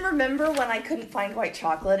 And then remember when I couldn't find white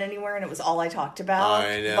chocolate anywhere, and it was all I talked about?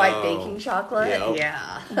 I know. White baking chocolate? Yep.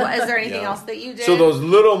 Yeah. Is there anything Yeah. else that you did? So those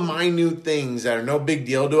little minute things that are no big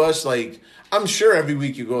deal to us, like, I'm sure every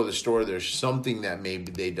week you go to the store, there's something that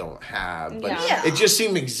maybe they don't have. But Yeah. it just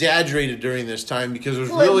seemed exaggerated during this time because it was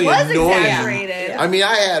Well, really it was annoying. exaggerated. I mean,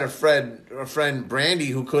 I had a friend Brandy,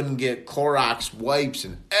 who couldn't get Clorox wipes,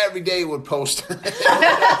 and every day would post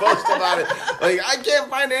post about it. Like, I can't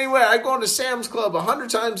find it anywhere. I go into Sam's Club 100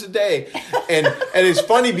 times a day, and it's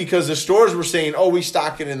funny because the stores were saying, "Oh, we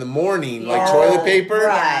stock it in the morning, like toilet paper,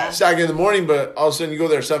 right. stock it in the morning." But all of a sudden, you go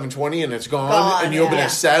there at 7:20 and it's gone and you open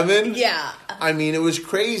at 7. Yeah. I mean, it was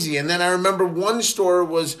crazy. And then I remember one store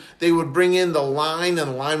they would bring in the line,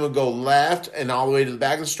 and the line would go left and all the way to the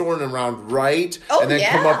back of the store and around right. Oh, and then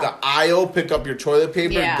come up the aisle, pick up your toilet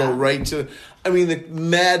paper, and go right to... I mean, the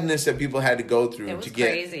madness that people had to go through to get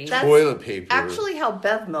crazy. toilet paper. Actually, how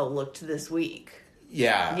Bevmo looked this week.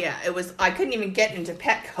 Yeah. Yeah, it was. I couldn't even get into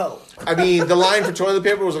Petco. I mean, the line for toilet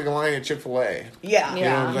paper was like a line at Chick-fil-A. Yeah, You know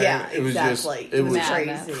what I'm saying? yeah, It was just- exactly. it was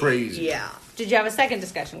crazy. crazy. Yeah. Did you have a second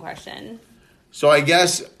discussion question? So I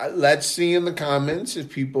guess let's see in the comments if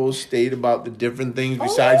people state about the different things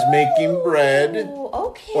besides making bread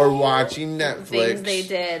Okay. or watching Netflix. Things they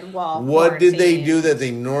did while What did they quarantining. do that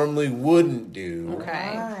they normally wouldn't do? Okay.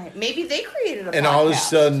 Right. Maybe they created a And podcast. all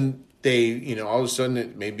of a sudden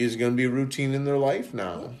it maybe is going to be a routine in their life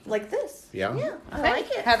now. like this. Yeah. Yeah, I like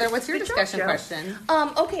it. Heather, what's your Good job, discussion Joe. question?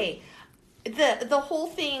 Okay. The whole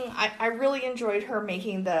thing, I really enjoyed her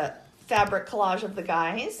making the fabric collage of the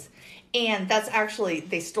guys. And that's actually,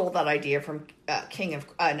 they stole that idea from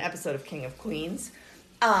an episode of King of Queens.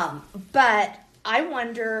 But I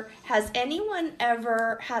wonder, has anyone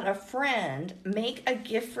ever had a friend make a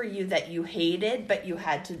gift for you that you hated, but you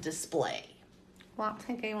had to display? Well, I don't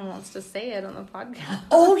think anyone wants to say it on the podcast.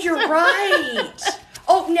 Oh, you're right.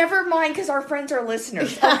 Oh, never mind, because our friends are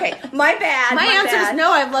listeners. Okay, my bad. My answer is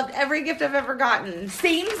no. I've loved every gift I've ever gotten.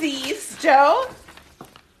 Samesies. Joe?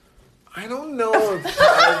 I don't know if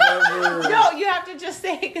I've ever... No, you have to just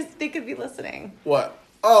say it because they could be listening. What?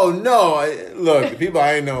 Oh, no. Look, the people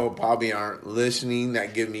I know probably aren't listening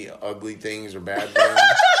that give me ugly things or bad things.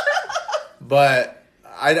 But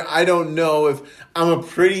I don't know if... I'm a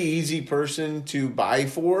pretty easy person to buy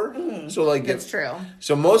for. So like That's true.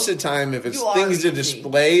 So most of the time, if it's things to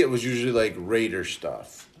display, it was usually like Raider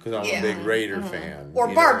stuff. Because I'm a big Raider fan.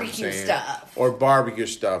 Or barbecue stuff. Or barbecue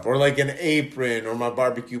stuff. Or like an apron or my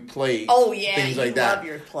barbecue plate. Oh, yeah. Things like love that.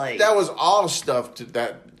 your plate. That was all stuff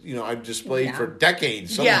that, I've displayed for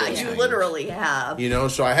decades. Some of those you things. literally have.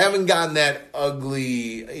 So I haven't gotten that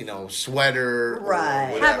ugly, sweater.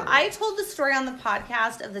 Right. Have I told the story on the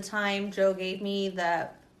podcast of the time Joe gave me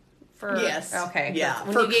Yes. Okay. Yeah.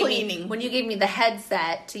 When For you cleaning. when you gave me the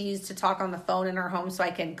headset to use to talk on the phone in our home so I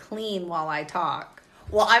can clean while I talk.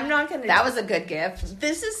 Well, I'm not going to... That was a good gift.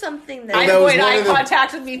 This is something that... I'm that was avoid one eye of the-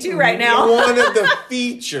 contact with me too right now. One of the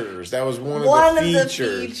features. That was one of the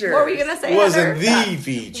features. What were you going to say, Wasn't Heather? the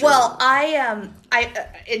feature. Well, and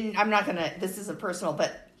I'm not going to... This isn't personal,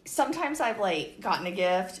 but sometimes I've, gotten a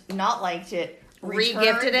gift, not liked it,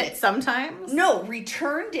 Re-gifted it sometimes? No,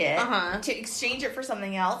 returned it to exchange it for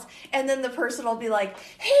something else, and then the person will be like,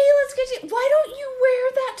 "Hey, let's get you. Why don't you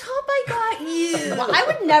wear that top I got you?" Well, I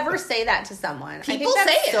would never say that to someone. People I think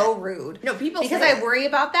that's say so it. rude. No, people because say I worry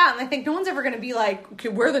about that, and I think no one's ever going to be like, "Okay,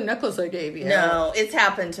 wear the necklace I gave you." No, it's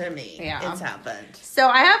happened to me. Yeah. It's happened. So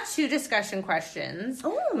I have 2 discussion questions.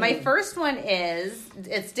 Ooh. My first one is,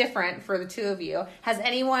 it's different for the 2 of you. Has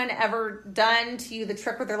anyone ever done to you the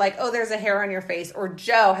trick where they're like, "Oh, there's a hair on your face," or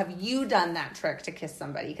Joe, have you done that trick to kiss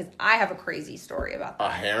somebody? Because I have a crazy story about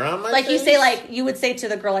that. a hair on my Like face? you say, you would say to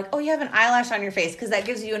the girl, "Oh, you have an eyelash on your face," because that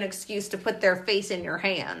gives you an excuse to put their face in your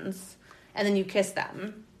hands, and then you kiss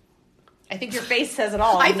them. I think your face says it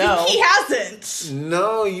all. I think he hasn't.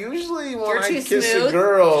 No, usually when You're I too kiss smooth? a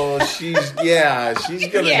girl, she's gonna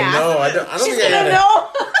know. I don't She's think gonna know.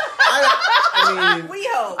 I mean, We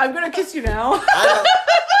hope. I'm gonna kiss you now.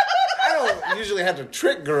 I don't usually have to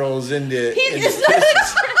trick girls into kissing.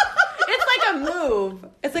 It's like a move.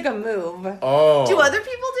 It's like a move. Oh. Do other people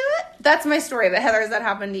do it? That's my story. But Heather, has that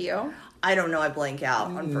happened to you? I don't know. I blank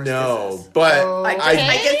out on first No, kisses. but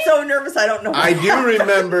I get so nervous. I don't know. I do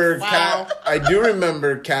remember. Wow. I do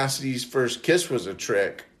remember Cassidy's first kiss was a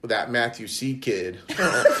trick with that Matthew C. kid.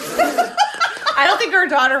 I don't think her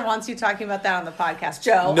daughter wants you talking about that on the podcast,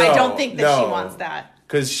 Joe. No, I don't think that she no. wants that.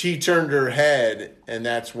 Because she turned her head, and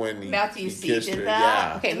that's when Matthew he C. kissed did her. that?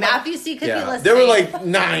 Yeah. Okay, Matthew C. could be listening. They were like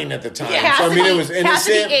 9 at the time, so I mean it was innocent,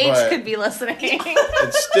 Cassidy H. but could be listening.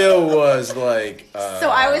 it still was like. So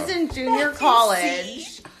I was in junior Matthew college.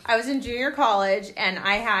 C. I was in junior college, and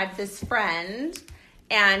I had this friend,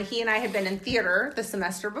 and he and I had been in theater the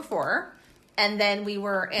semester before. And then we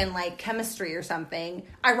were in chemistry or something.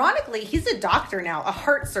 Ironically, he's a doctor now, a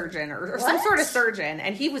heart surgeon or some sort of surgeon.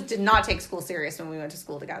 And he did not take school serious when we went to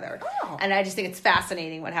school together. Oh. And I just think it's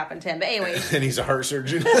fascinating what happened to him. But anyways. And he's a heart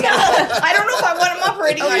surgeon. I don't know if I want him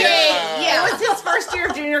operating on Yeah, it was his first year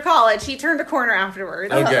of junior college. He turned a corner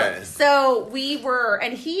afterwards. Okay. So we were,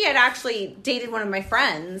 and he had actually dated one of my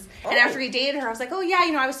friends. And after he dated her, I was like, "Oh yeah,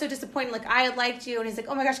 I was so disappointed. I had liked you." And he's like,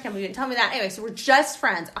 "Oh my gosh, I can't believe you didn't tell me that." Anyway, so we're just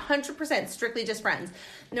friends, 100% strictly just friends.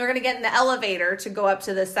 And we're gonna get in the elevator to go up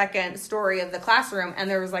to the second story of the classroom. And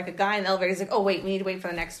there was a guy in the elevator. He's like, "Oh wait, we need to wait for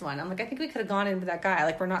the next one." I'm like, "I think we could have gone in with that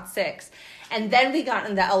guy. We're not 6. And then we got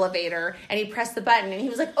in the elevator, and he pressed the button, and he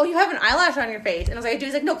was like, "Oh, you have an eyelash on your face." And I was like, "I do."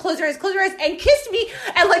 He's like, "No, close your eyes," and kissed me.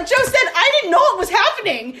 And like Joe said, I didn't know it was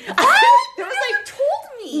happening. There was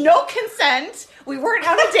told me. no consent. We weren't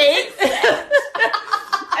on a date.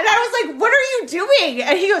 And I was like, "What are you doing?"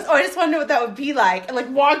 And he goes, "Oh, I just want to know what that would be like."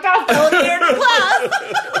 And walked off the elevator to class. And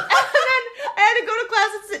then I had to go to class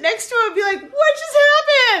and sit next to him and be like, "What just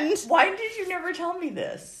happened?" Why did you never tell me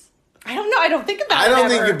this? I don't know. I don't think about it. I don't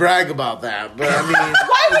think ever. you brag about that, but I mean.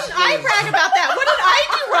 Why wouldn't I brag about that? What did I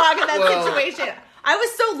do wrong in that situation? I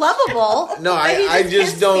was so lovable. No, that he I just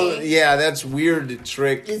kissed don't. me. Yeah, that's weird to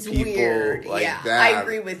trick It's people weird. like Yeah, that. I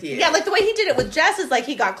agree with you. Yeah, the way he did it with Jess is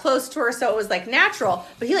he got close to her, so it was natural.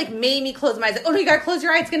 But he made me close my eyes. "Oh no, you gotta close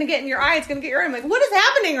your eye. It's gonna get in your eye. It's gonna get your eye." I'm like, "What is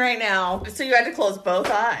happening right now?" So you had to close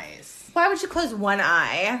both eyes. Why would you close one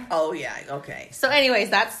eye? Oh yeah, okay. So,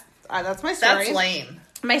 anyways, that's my story. That's lame.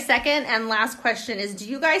 My second and last question is: do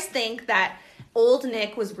you guys think that old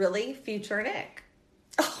Nick was really future Nick?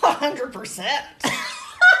 100%.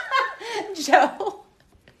 Joe.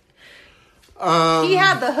 He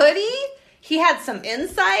had the hoodie. He had some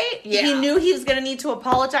insight. Yeah. He knew he was going to need to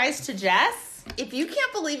apologize to Jess. If you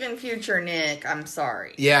can't believe in future Nick, I'm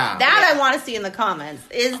sorry. Yeah. That I want to see in the comments.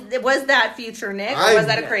 Was that future Nick, or was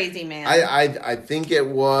that a crazy man? I think it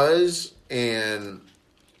was, and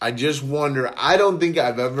I just wonder. I don't think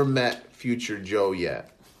I've ever met future Joe yet.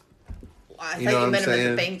 I thought you met him at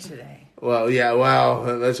the bank today. Well, yeah,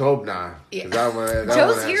 let's hope not. Yeah.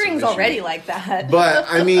 Joe's hearing's already like that. But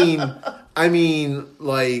I mean,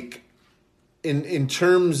 like, in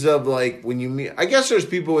terms of like when you meet, I guess there's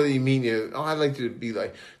people that you meet. I'd like to be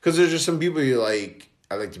like, because there's just some people you're like,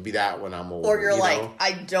 I'd like to be that when I'm older. Or you're like, know?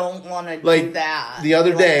 I don't want to like, do that. The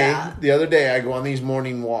other day, I go on these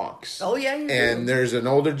morning walks. Oh yeah, you do. And there's an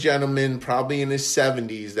older gentleman, probably in his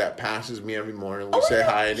 70s, that passes me every morning. We say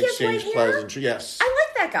hi and exchange pleasantries. Yes, I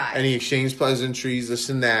like that guy. And he exchanged pleasantries, this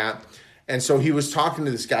and that. And so he was talking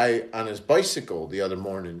to this guy on his bicycle the other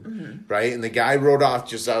morning, right? And the guy rode off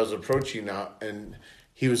just as I was approaching now, and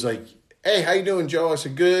he was like, "Hey, how you doing, Joe?" I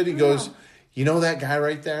said, "Good." He goes, "You know that guy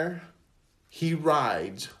right there? He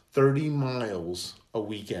rides 30 miles a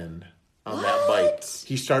weekend on that bike.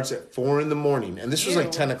 He starts at 4 in the morning. And this was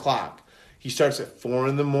like 10 o'clock. He starts at 4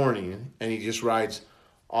 in the morning and he just rides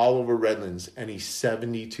all over Redlands. And he's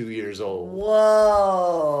 72 years old.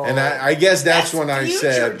 Whoa. And I guess that's when I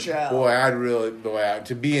said, Joe. boy,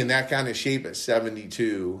 to be in that kind of shape at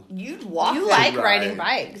 72. You'd walk. You like riding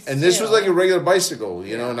bikes. And this was like a regular bicycle,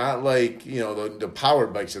 you know, not like, you know, the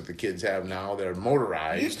powered bikes that the kids have now. They're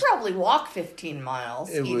motorized. You'd probably walk 15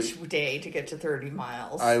 miles each day to get to 30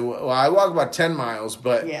 miles. I walk about 10 miles,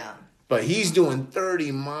 but yeah. But he's doing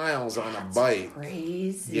 30 miles on a bike.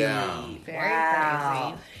 Crazy. Yeah. Very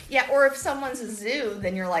crazy. Yeah, or if someone's a zoo,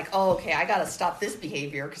 then you're like, oh, okay, I got to stop this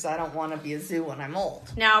behavior because I don't want to be a zoo when I'm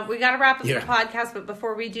old. Now, we got to wrap up the podcast, but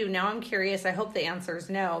before we do, now I'm curious. I hope the answer is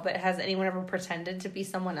no, but has anyone ever pretended to be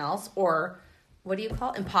someone else? Or, what do you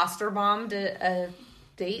call it? Imposter bombed a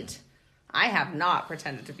date? I have not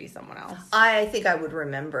pretended to be someone else. I think I would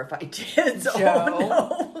remember if I did. So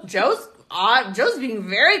Joe? No. Joe's being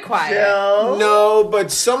very quiet. Joe? No, but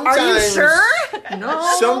sometimes... Are you sure?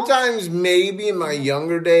 No. Sometimes maybe in my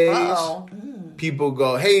younger days, people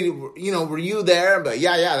go, hey, you know, were you there? But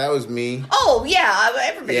yeah, that was me. Oh, yeah,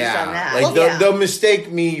 everybody's done that. Like they'll mistake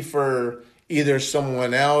me for either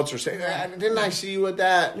someone else or say, didn't I see you with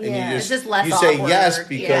that? And you it's just less you say awkward. yes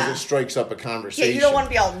because it strikes up a conversation. Yeah, you don't want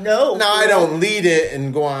to be all no. No, I don't lead it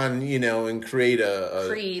and go on, you know, and create a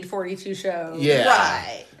Creed 42 show. Yeah.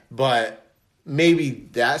 Right. But maybe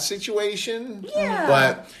that situation. Yeah.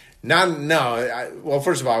 But well,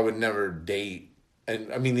 first of all, I would never date.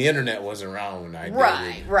 And I mean, the internet wasn't around when I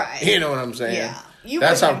dated. Right. You know what I'm saying? Yeah.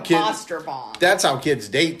 That's how imposter bomb. That's how kids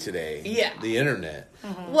date today. Yeah. The internet.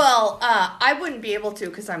 Mm-hmm. Well, I wouldn't be able to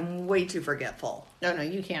because I'm way too forgetful. No,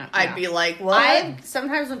 you can't. I'd be like, what?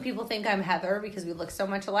 Sometimes when people think I'm Heather because we look so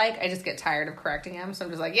much alike, I just get tired of correcting them. So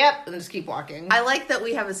I'm just like, yep, and just keep walking. I like that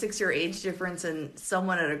we have a 6-year age difference and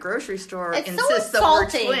someone at a grocery store It's insists so that we're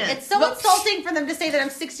insulting. twins. It's so insulting for them to say that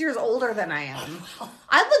I'm 6 years older than I am.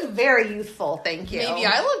 I look very youthful, thank you. Maybe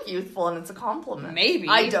I look youthful and it's a compliment. Maybe.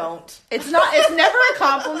 I don't. It's never a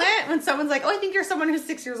compliment when someone's like, oh, I think you're someone who's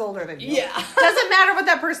 6 years older than you. Yeah. Doesn't matter what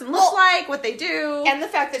that person looks like, what they do. And the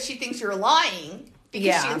fact that she thinks you're lying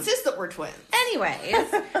because she insists that we're twins.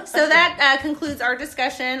 Anyways, so that concludes our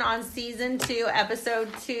discussion on Season 2, Episode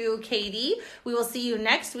 2, Katie. We will see you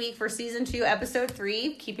next week for Season 2, Episode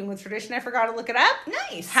 3. Keeping with tradition, I forgot to look it up.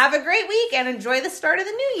 Nice. Have a great week and enjoy the start of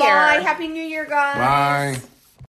the new year. Bye. Happy New Year, guys. Bye.